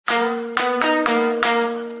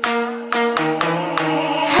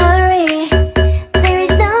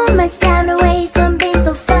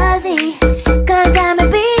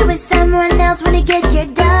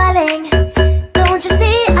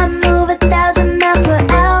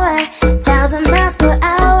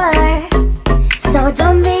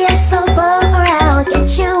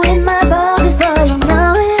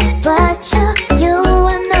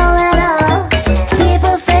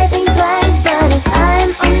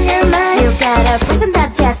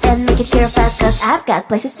I've got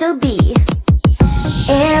places to be.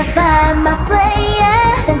 If I'm a player,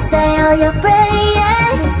 then say all your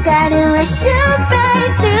prayers. It's gotta shoot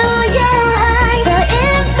right through your heart. The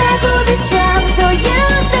impact will be strong, so you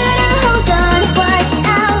better hold on. Watch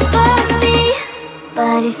out for me.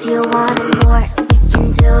 But if you want it more, we can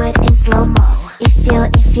do it in slow-mo. If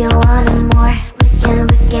you want it more, we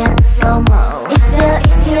can slow-mo. If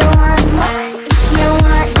you want more,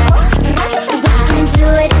 we can do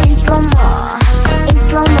it in slow-mo. In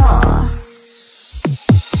slow-mo.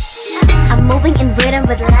 I'm moving in rhythm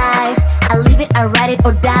with life. I leave it, I ride it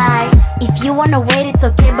or die. If you wanna wait, it's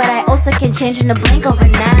okay, but I also can change in a blink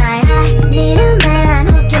overnight. I need a man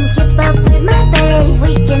who can keep up with my pace.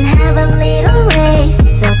 We can have a little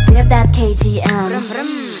race, so speed up that KGM.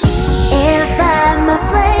 If I'm a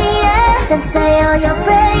player, then say all your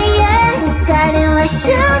prayers. It's gotta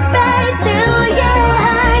shoot right through your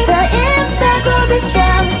heart. The impact will be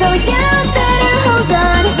strong, so you better hold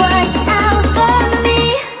on. Watch out for me.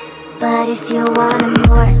 But if you want it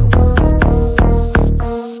more,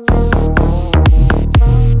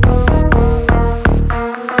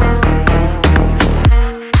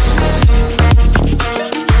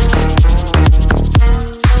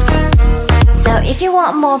 so if you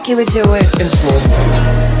want more, can we do it in slow-mo?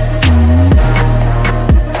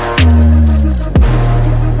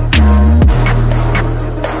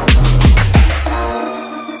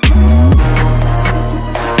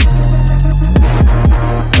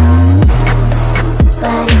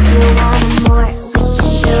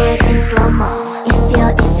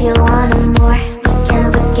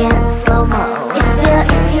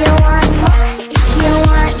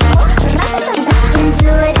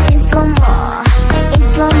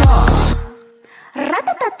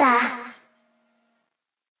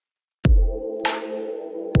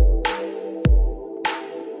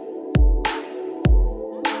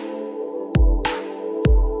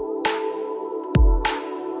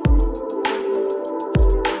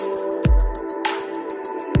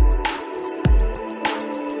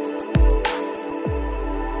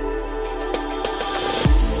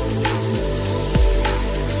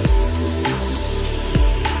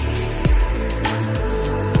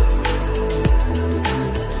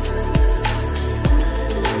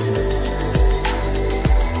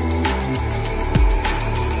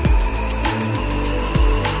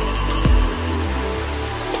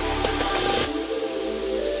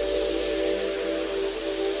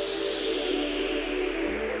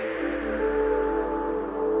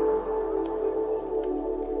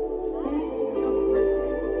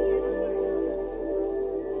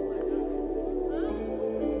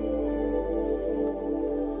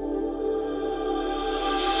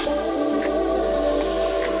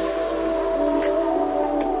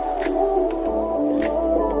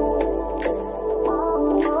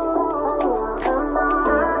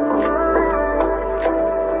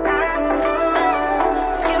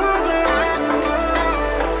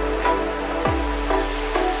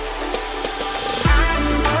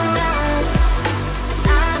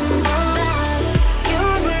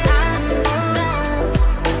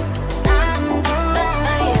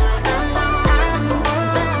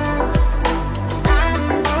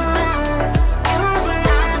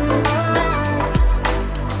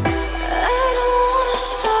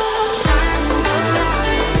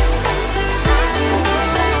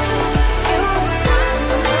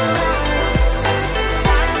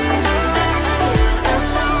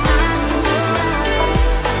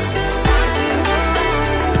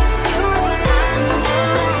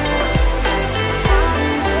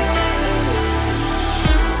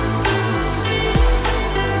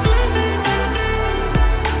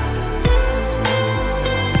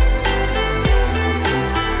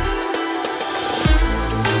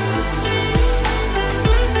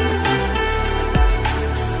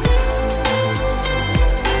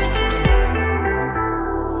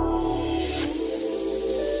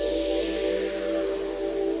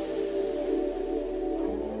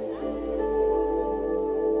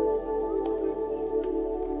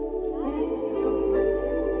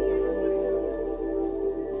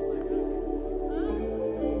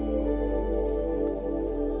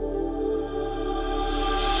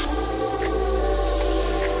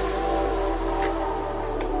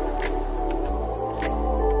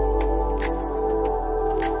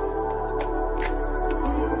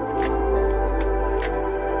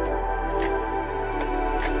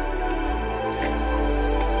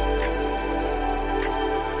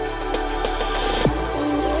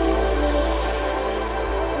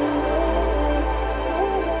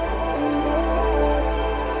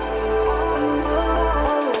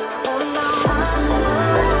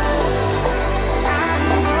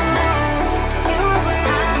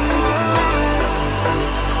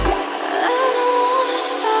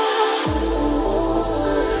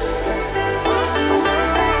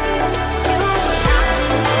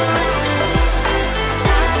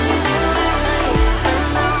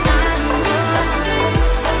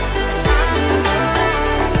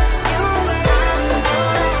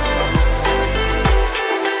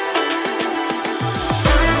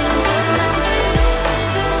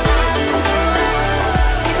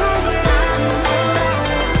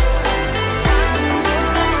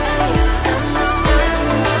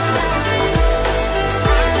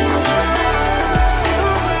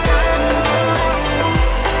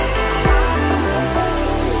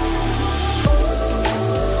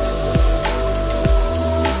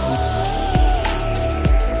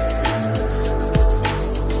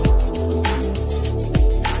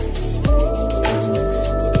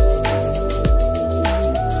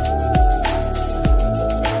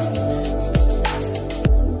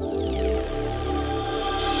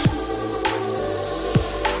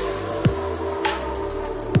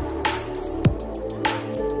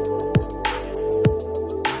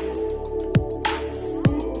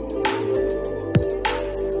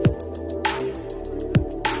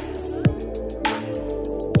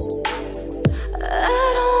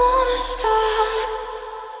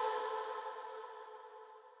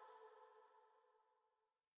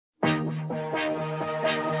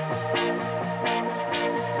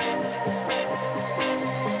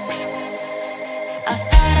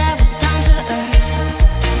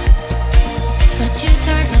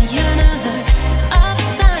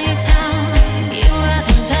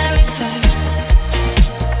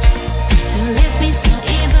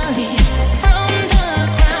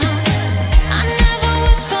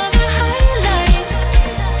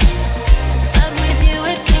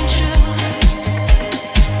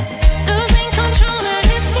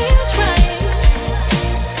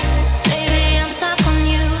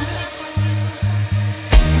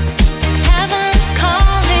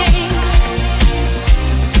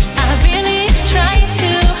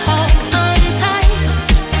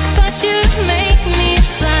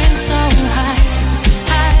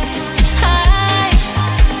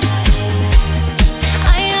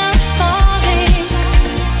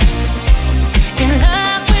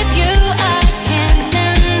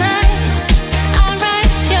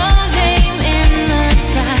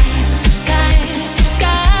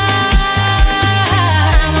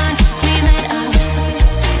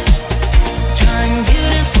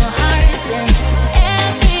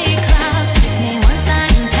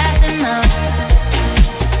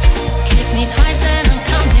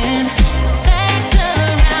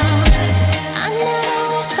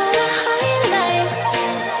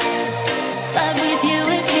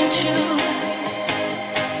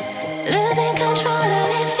 losing control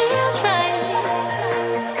and it feels right.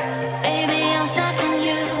 Baby, I'm stuck on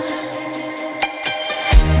you.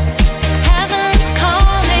 Heaven's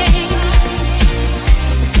calling.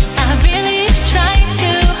 I really tried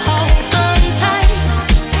to hold on tight,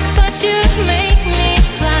 but you make me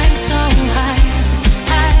fly so high,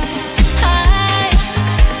 high, high.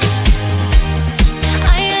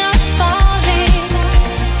 I am falling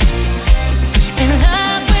in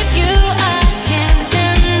love with you. I can't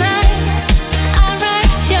deny. I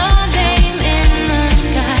write your name in the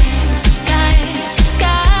sky, sky,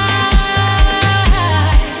 sky.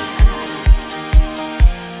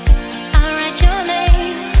 I write your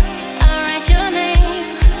name. I write your name.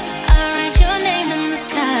 I write your name in the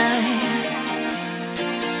sky.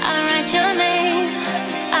 I write your name.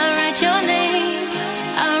 I write your name.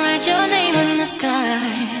 I write your name in the sky.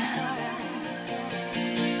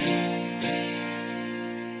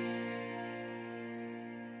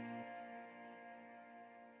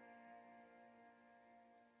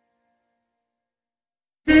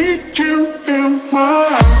 Need you in my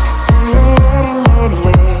life.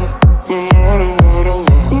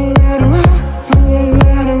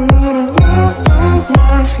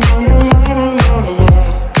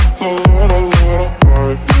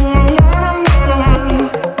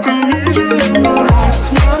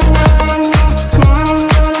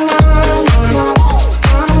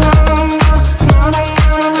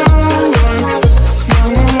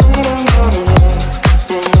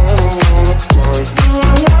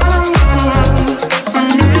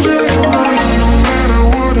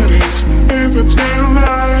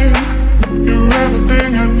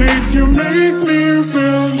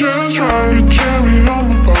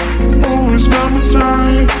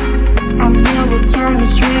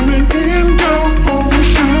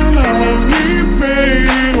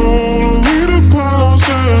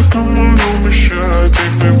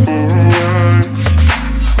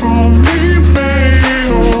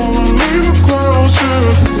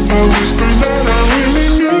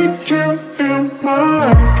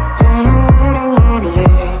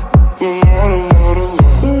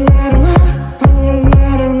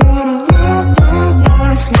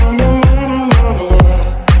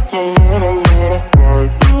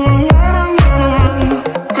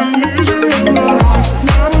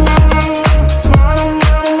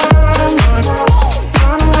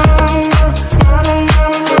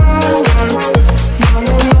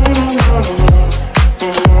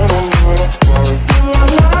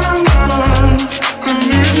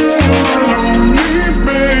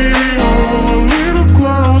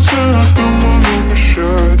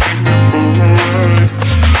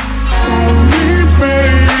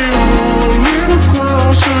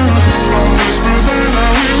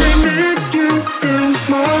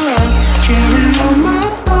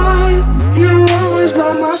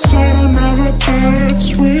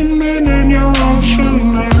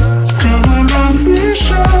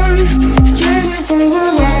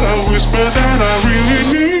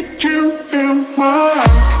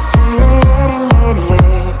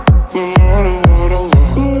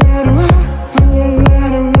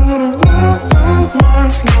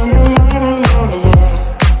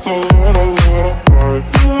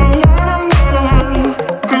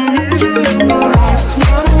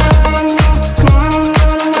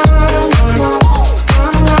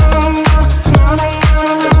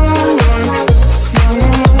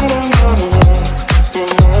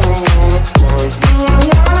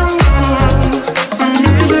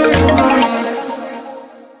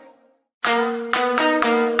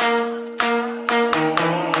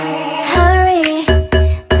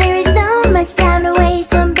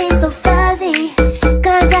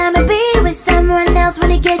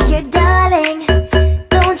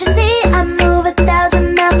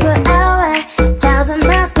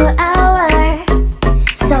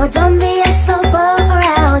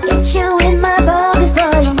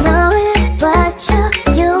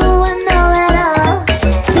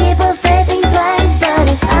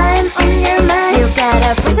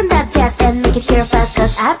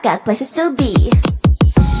 Places to be.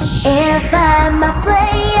 If I'm a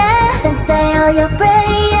player, then say all your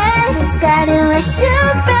prayers. It's gotta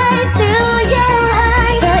shoot right through your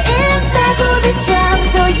heart. The impact will be strong,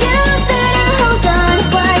 so you better hold on.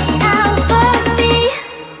 Watch out for me.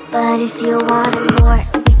 But if you want it more,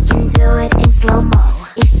 we can do it in slow-mo.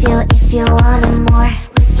 If you want it more,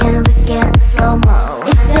 we can slow-mo.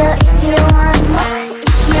 If you want more, we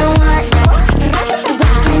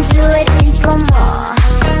can do it in slow-mo.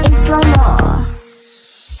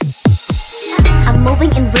 I'm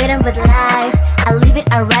moving in rhythm with life. I leave it,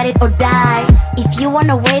 I ride it or die. If you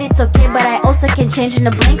wanna wait, it's okay, but I also can change in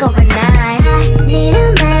a blink overnight. I need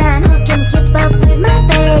a man who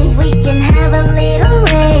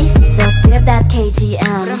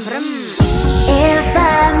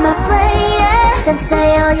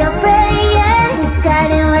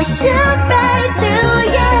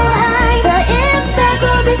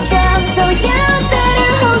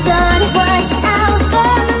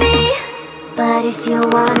if you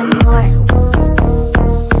want more.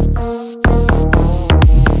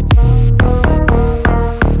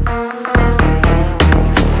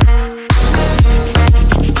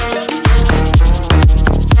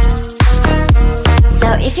 So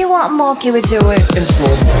if you want more, can we do it in slow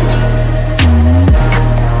mo?